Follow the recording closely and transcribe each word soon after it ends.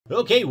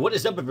Okay, what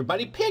is up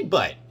everybody? Pig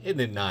Butt! Isn't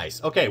it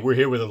nice? Okay, we're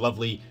here with a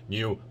lovely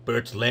new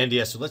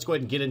Bertlandia, so let's go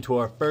ahead and get into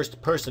our first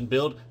person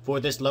build for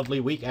this lovely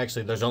week.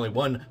 Actually, there's only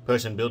one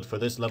person build for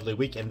this lovely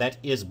week, and that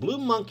is Blue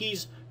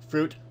Monkey's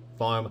Fruit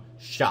Farm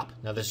Shop.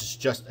 Now, this is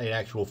just an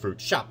actual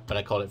fruit shop, but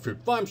I call it Fruit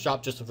Farm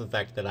Shop just for the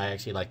fact that I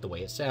actually like the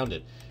way it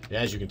sounded. And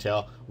as you can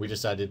tell,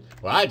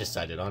 I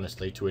decided,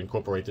 honestly, to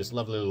incorporate this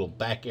lovely little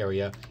back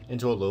area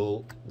into a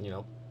little,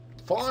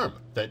 farm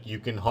that you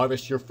can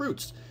harvest your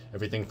fruits.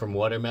 Everything from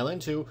watermelon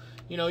to,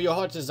 your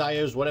heart's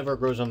desires, whatever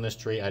grows on this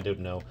tree, I don't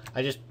know.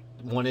 I just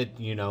wanted,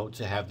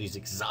 to have these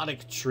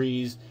exotic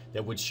trees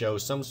that would show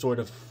some sort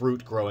of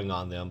fruit growing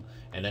on them.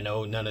 And I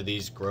know none of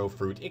these grow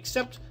fruit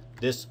except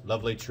this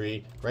lovely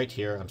tree right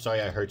here. I'm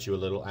sorry I hurt you a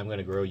little. I'm going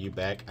to grow you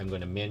back. I'm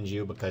going to mend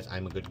you because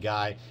I'm a good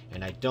guy.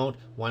 And I don't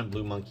want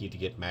Blue Monkey to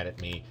get mad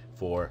at me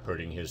for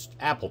hurting his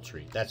apple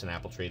tree. That's an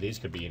apple tree. These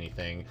could be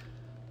anything.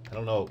 I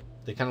don't know.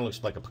 They kind of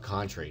looks like a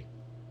pecan tree.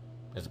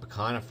 Is a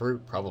pecan a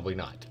fruit? Probably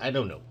not. I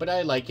don't know. But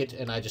I like it,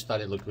 and I just thought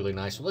it looked really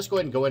nice. So let's go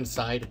ahead and go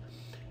inside.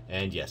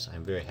 And yes,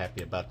 I'm very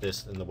happy about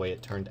this and the way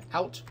it turned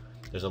out.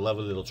 There's a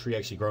lovely little tree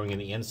actually growing in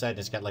the inside. And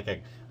it's got like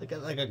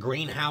a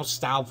greenhouse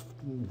style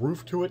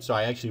roof to it. So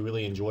I actually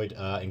really enjoyed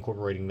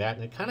incorporating that.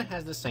 And it kind of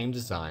has the same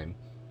design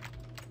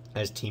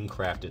as Team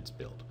Crafted's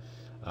build.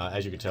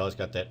 As you can tell, it's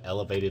got that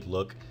elevated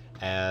look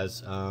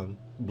as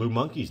Blue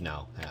Monkey's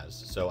now has.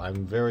 So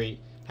I'm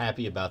very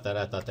happy about that.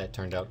 I thought that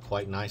turned out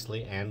quite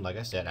nicely, and like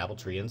I said, apple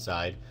tree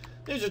inside.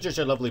 These are just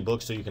a lovely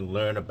book so you can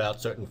learn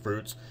about certain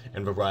fruits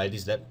and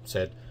varieties that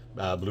said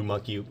Blue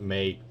Monkey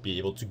may be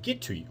able to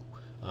get to you.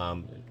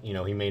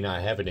 He may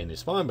not have it in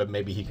his farm, but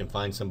maybe he can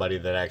find somebody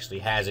that actually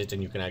has it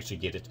and you can actually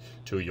get it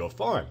to your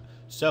farm.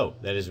 So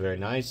that is very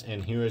nice,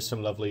 and here is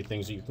some lovely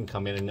things that you can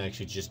come in and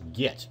actually just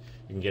get.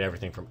 You can get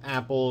everything from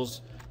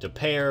apples to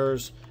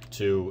pears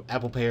to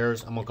apple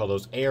pears. I'm gonna call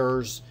those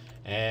airs.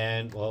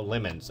 And, well,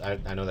 lemons.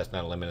 I know that's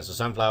not a lemon, it's a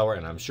sunflower,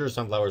 and I'm sure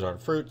sunflowers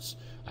aren't fruits.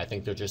 I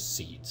think they're just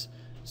seeds.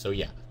 So,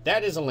 yeah,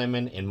 that is a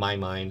lemon in my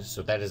mind,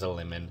 so that is a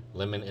lemon.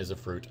 Lemon is a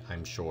fruit,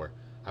 I'm sure.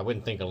 I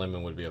wouldn't think a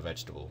lemon would be a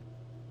vegetable.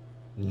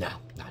 No.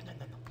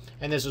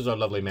 And this is our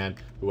lovely man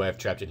who I have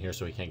trapped in here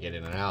so he can't get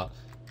in and out.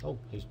 Oh,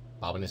 he's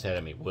bobbing his head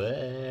at me.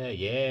 What?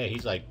 Yeah,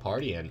 he's like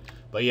partying.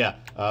 But, yeah,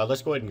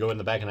 let's go ahead and go in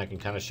the back, and I can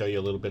kind of show you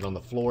a little bit on the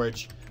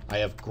florage. I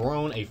have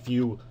grown a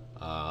few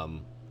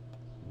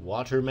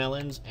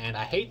watermelons, and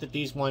I hate that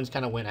these ones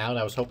kind of went out.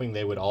 I was hoping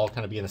they would all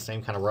kind of be in the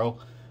same kind of row,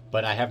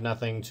 but I have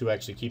nothing to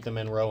actually keep them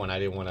in row, and I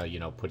didn't want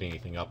to, put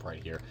anything up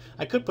right here.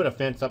 I could put a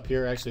fence up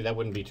here. Actually, that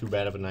wouldn't be too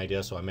bad of an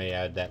idea, so I may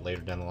add that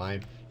later down the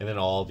line, and then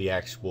all the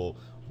actual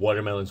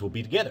watermelons will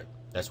be together.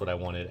 That's what I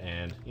wanted,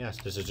 and yes,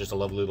 this is just a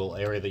lovely little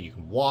area that you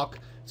can walk.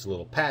 It's a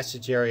little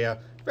passage area.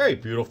 Very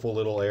beautiful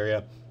little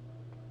area.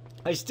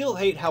 I still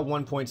hate how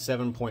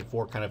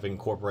 1.7.4 kind of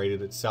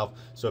incorporated itself.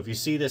 So if you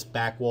see this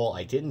back wall,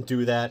 I didn't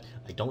do that.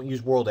 I don't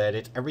use World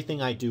Edit.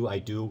 Everything I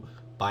do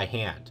by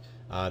hand.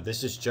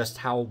 This is just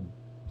how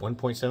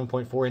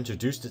 1.7.4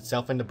 introduced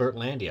itself into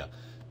Bertlandia.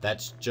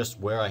 That's just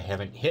where I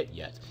haven't hit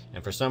yet.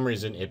 And for some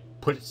reason, it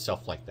put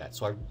itself like that.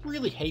 So I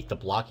really hate the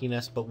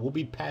blockiness, but we'll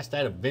be past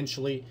that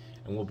eventually.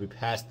 And we'll be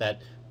past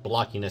that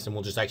blockiness, and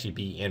we'll just actually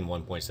be in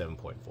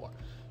 1.7.4.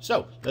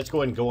 So let's go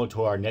ahead and go on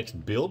to our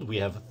next build. We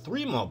have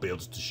 3 more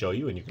builds to show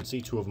you, and you can see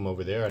 2 of them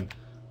over there, and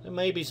there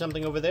may be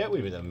something over there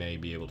we may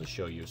be able to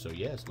show you. So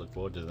yes, look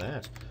forward to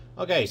that.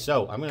 Okay,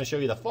 so I'm going to show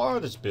you the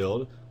farthest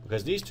build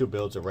because these 2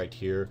 builds are right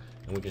here,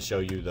 and we can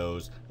show you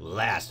those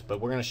last. But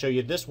we're going to show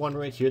you this one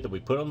right here that we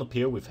put on the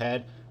pier. We've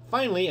had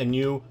finally a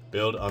new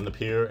build on the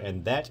pier,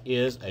 and that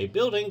is a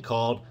building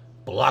called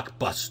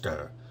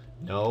Blockbuster.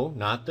 No,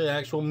 not the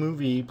actual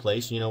movie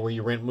place, where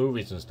you rent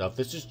movies and stuff.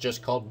 This is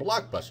just called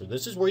Blockbuster.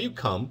 This is where you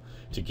come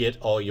to get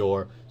all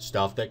your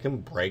stuff that can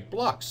break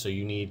blocks. So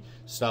you need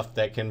stuff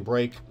that can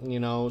break,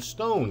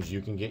 stones.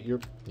 You can get your,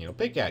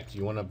 pickaxe.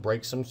 You want to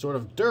break some sort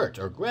of dirt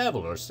or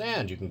gravel or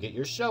sand. You can get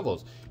your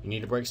shovels. You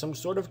need to break some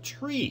sort of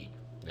tree.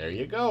 There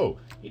you go.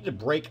 You need to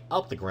break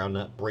up the ground,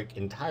 not break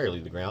entirely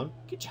the ground.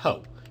 Get your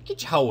hoe.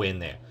 Get your hoe in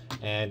there.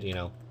 And,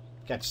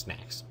 got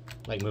snacks.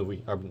 Like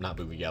not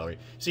movie gallery.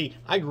 See,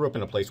 I grew up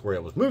in a place where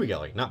it was movie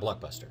gallery, not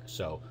Blockbuster.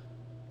 So,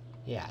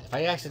 yeah, if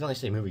I accidentally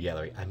say movie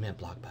gallery, I meant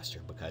Blockbuster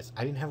because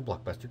I didn't have a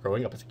Blockbuster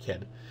growing up as a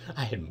kid.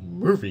 I had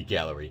movie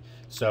gallery.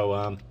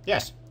 So,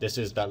 yes, this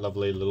is that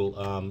lovely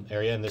little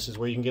area, and this is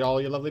where you can get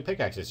all your lovely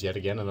pickaxes. Yet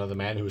again, another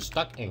man who is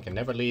stuck and can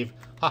never leave.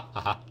 Ha,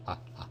 ha, ha, ha,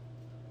 ha.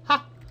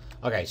 Ha!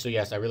 Okay, so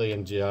yes, I really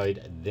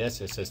enjoyed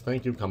this. It says,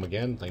 thank you, come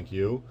again, thank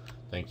you.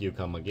 Thank you,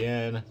 come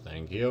again,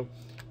 thank you.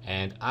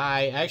 And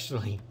I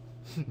actually...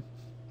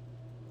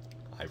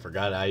 I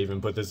forgot I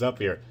even put this up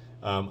here.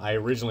 I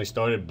originally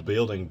started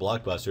building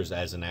Blockbusters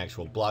as an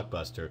actual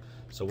Blockbuster.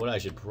 So what I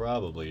should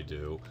probably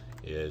do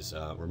is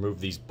remove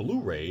these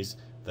Blu-rays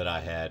that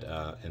I had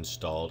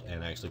installed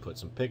and actually put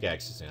some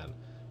pickaxes in.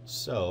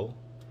 So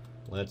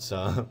let's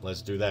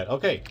do that.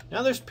 Okay,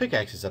 now there's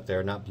pickaxes up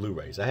there, not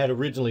Blu-rays. I had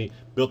originally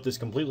built this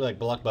completely like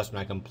Blockbuster, and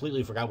I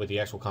completely forgot what the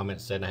actual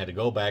comment said, and I had to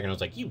go back and I was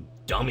like, you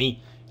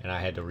dummy! And I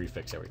had to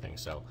refix everything.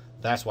 So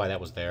That's why that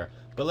was there.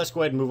 But let's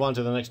go ahead and move on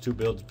to the next two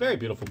builds. Very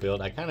beautiful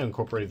build. I kind of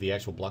incorporated the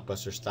actual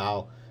Blockbuster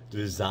style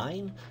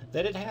design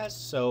that it has.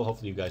 So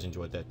hopefully you guys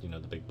enjoyed that, you know,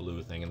 the big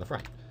blue thing in the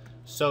front.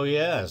 So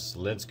yes,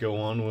 let's go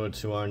onward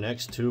to our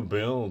next two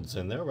builds,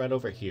 and they're right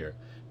over here.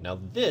 Now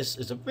this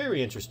is a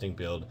very interesting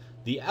build.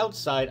 The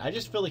outside, I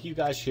just feel like you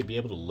guys should be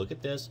able to look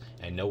at this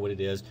and know what it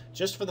is,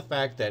 just for the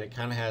fact that it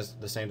kind of has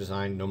the same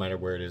design no matter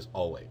where it is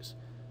always.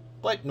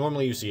 But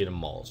normally you see it in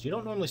malls. You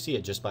don't normally see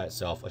it just by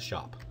itself, a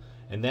shop.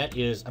 And that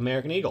is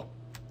American Eagle.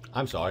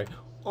 I'm sorry,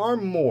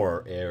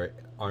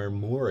 Armorican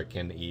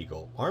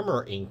Eagle.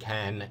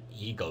 Armorican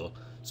Eagle.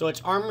 So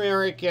it's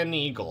Armorican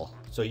Eagle.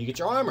 So you get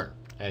your armor.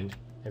 And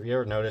have you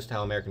ever noticed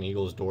how American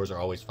Eagle's doors are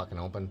always fucking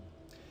open?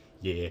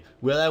 Yeah,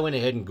 well, I went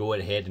ahead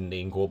and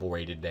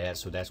incorporated that,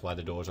 so that's why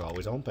the doors are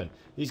always open.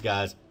 These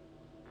guys,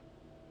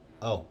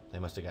 oh, they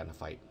must have gotten a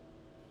fight.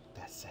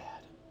 That's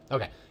sad.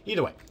 Okay,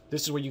 either way,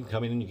 this is where you can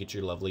come in and you get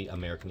your lovely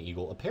American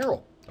Eagle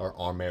apparel, or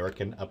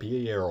American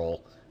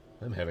apparel.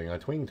 I'm having a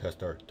tongue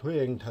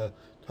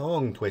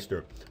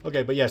twister.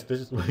 Okay, but yes,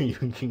 this is where you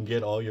can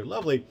get all your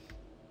lovely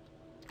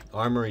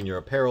armor and your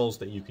apparels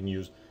that you can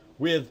use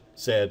with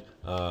said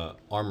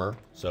armor.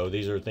 So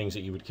these are things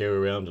that you would carry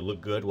around to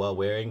look good while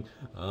wearing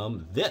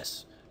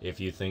this. If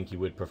you think you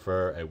would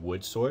prefer a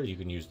wood sword, you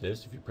can use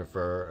this. If you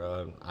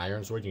prefer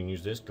iron sword, you can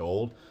use this,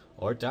 gold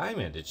or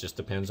diamond. It just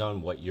depends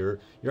on what your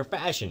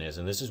fashion is,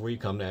 and this is where you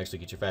come to actually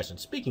get your fashion.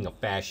 Speaking of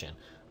fashion,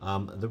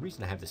 the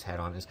reason I have this hat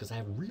on is because I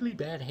have really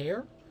bad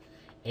hair,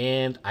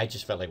 and I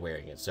just felt like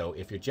wearing it. So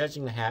if you're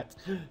judging the hat,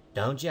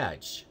 don't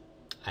judge.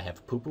 I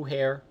have poo-poo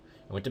hair.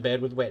 I went to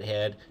bed with wet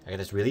head. I got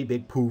this really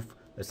big poof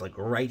that's like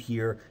right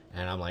here,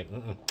 and I'm like,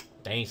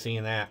 they ain't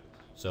seeing that.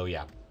 So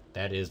yeah,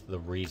 that is the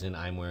reason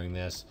I'm wearing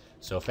this.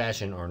 So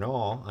fashion or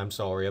no, I'm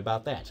sorry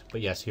about that. But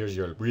yes, here's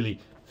your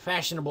really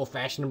fashionable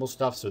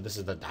stuff. So this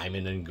is the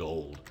diamond and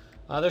gold.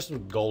 There's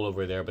some gold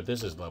over there, but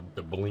this is the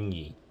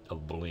blingy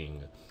of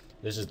bling.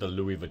 This is the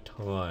Louis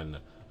Vuitton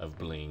of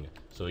bling.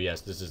 So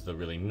yes, this is the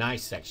really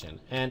nice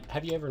section. And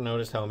have you ever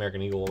noticed how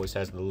American Eagle always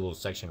has the little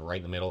section right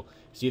in the middle?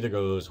 It either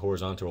goes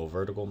horizontal or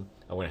vertical.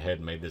 I went ahead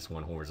and made this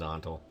one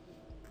horizontal.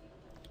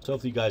 So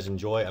if you guys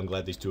enjoy, I'm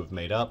glad these two have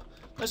made up.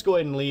 Let's go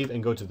ahead and leave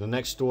and go to the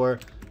next store.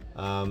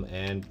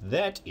 And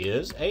that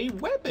is a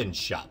weapon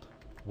shop.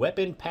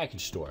 Weapon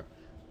package store.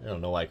 I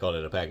don't know why I called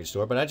it a package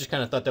store, but I just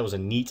kind of thought that was a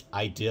neat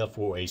idea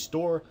for a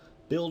store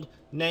build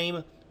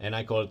name, and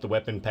I called it the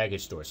weapon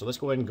package store. So let's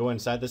go ahead and go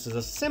inside. This is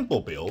a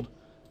simple build,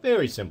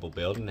 very simple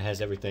build, and it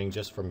has everything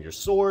just from your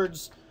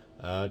swords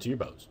to your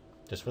bows.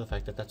 Just for the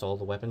fact that that's all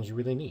the weapons you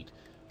really need.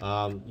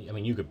 I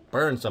mean, you could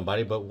burn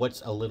somebody, but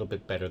what's a little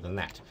bit better than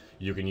that?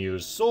 You can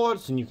use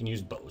swords and you can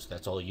use bows.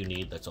 That's all you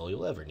need. That's all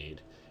you'll ever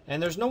need.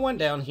 And there's no one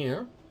down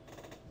here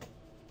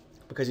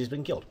because he's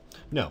been killed.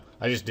 No,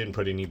 I just didn't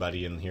put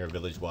anybody in here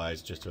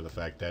village-wise just for the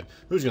fact that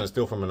who's going to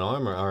steal from an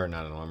armor, or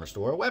not an armor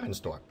store, a weapon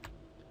store?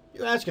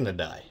 That's going to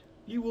die.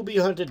 You will be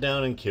hunted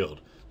down and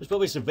killed. There's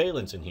probably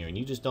surveillance in here and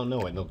you just don't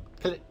know it. They'll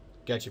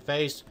got your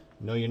face,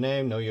 know your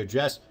name, know your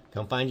address,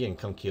 come find you and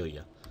come kill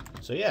you.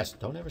 So yes,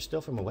 don't ever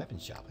steal from a weapon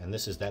shop. And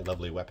this is that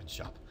lovely weapon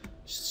shop.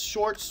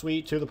 Short,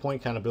 sweet, to the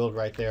point kind of build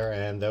right there.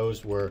 And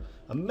those were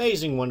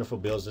amazing, wonderful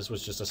builds. This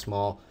was just a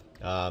small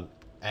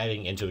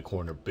adding into the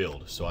corner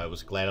build. So I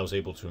was glad I was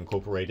able to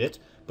incorporate it.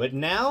 But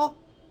now,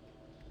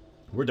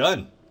 we're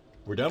done.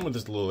 We're done with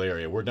this little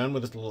area. We're done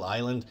with this little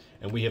island.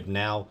 And we have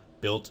now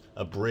built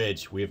a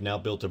bridge. We have now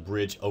built a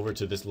bridge over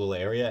to this little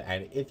area.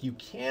 And if you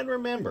can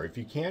remember, if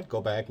you can't,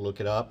 go back, look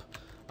it up.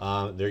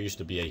 There used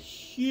to be a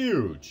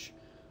huge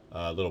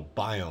little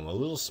biome, a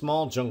little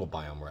small jungle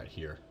biome right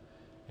here.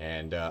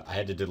 And I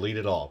had to delete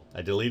it all.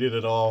 I deleted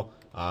it all.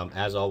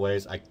 As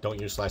always, I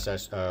don't use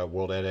 /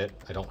 world edit.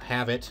 I don't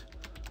have it.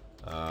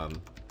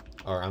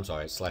 Or I'm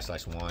sorry,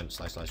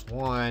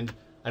 /1/1.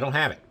 I don't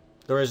have it.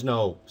 There is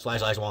no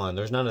 /1.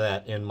 There's none of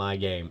that in my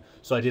game.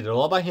 So I did it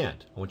all by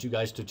hand. I want you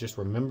guys to just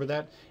remember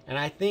that. And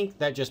I think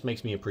that just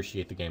makes me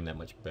appreciate the game that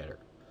much better.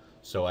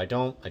 So I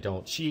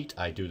don't cheat.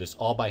 I do this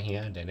all by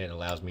hand, and it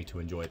allows me to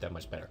enjoy it that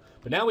much better.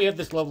 But now we have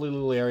this lovely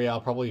little area.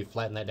 I'll probably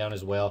flatten that down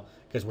as well,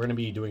 because we're going to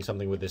be doing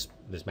something with this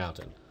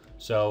mountain.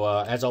 So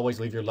as always,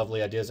 leave your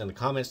lovely ideas in the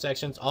comment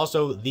sections.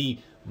 Also, the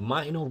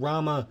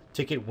Minorama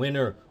ticket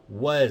winner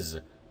was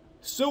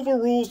Silver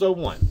Rules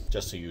 01.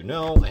 Just so you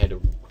know, I had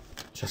to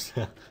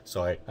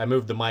sorry, I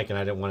moved the mic and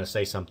I didn't want to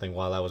say something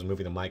while I was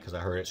moving the mic because I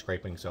heard it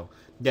scraping. So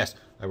yes,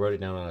 I wrote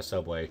it down on a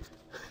subway.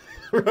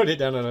 Wrote it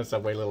down on a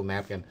subway little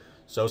napkin.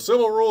 So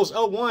Silver Rules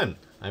 01,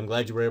 I'm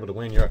glad you were able to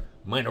win your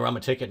Minorama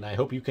ticket, and I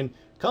hope you can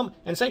come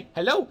and say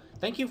hello.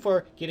 Thank you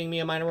for getting me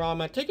a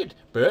Minorama ticket,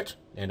 Bert.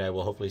 And I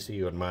will hopefully see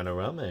you at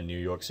Minorama in New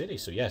York City.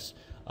 So yes,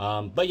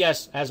 but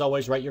yes, as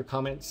always, write your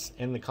comments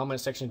in the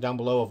comment section down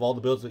below of all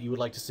the builds that you would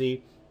like to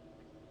see.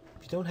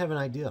 If you don't have an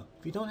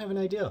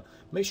idea,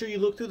 make sure you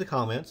look through the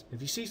comments.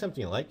 If you see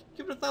something you like,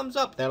 give it a thumbs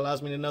up. That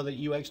allows me to know that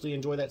you actually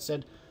enjoy that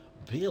said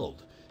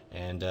build.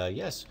 And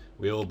yes,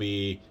 we will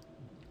be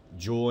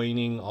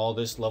joining all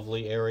this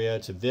lovely area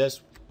to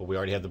this. but we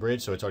already have the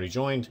bridge, so it's already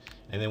joined.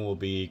 And then we'll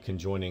be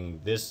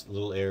conjoining this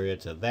little area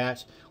to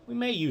that. We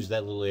may use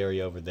that little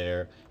area over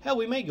there. Hell,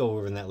 we may go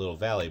over in that little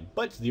valley,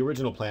 but the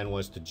original plan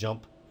was to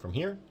jump from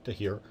here to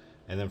here,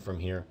 and then from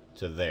here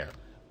to there.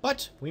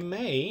 But we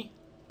may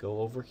go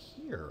over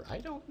here. I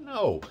don't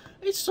know.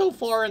 It's so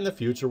far in the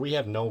future, we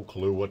have no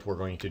clue what we're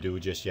going to do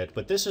just yet.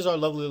 But this is our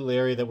lovely little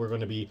area that we're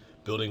going to be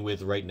building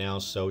with right now.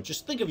 So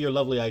just think of your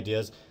lovely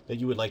ideas that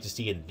you would like to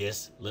see in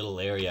this little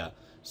area.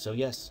 So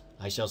yes,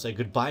 I shall say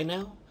goodbye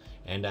now.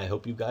 And I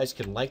hope you guys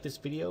can like this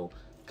video,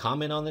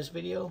 comment on this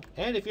video,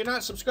 and if you're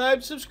not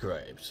subscribed,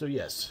 subscribe. So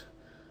yes,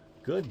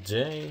 good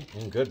day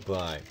and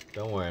goodbye.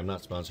 Don't worry, I'm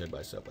not sponsored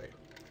by Subway.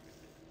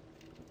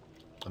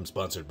 I'm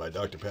sponsored by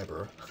Dr.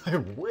 Pepper. I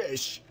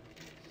wish.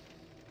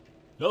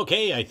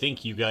 Okay, I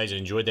think you guys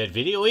enjoyed that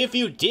video. If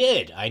you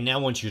did, I now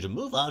want you to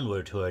move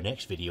onward to our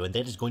next video, and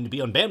that is going to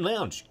be on BAM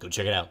Lounge. Go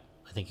check it out.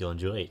 I think you'll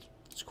enjoy it.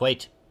 It's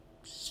quite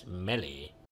smelly.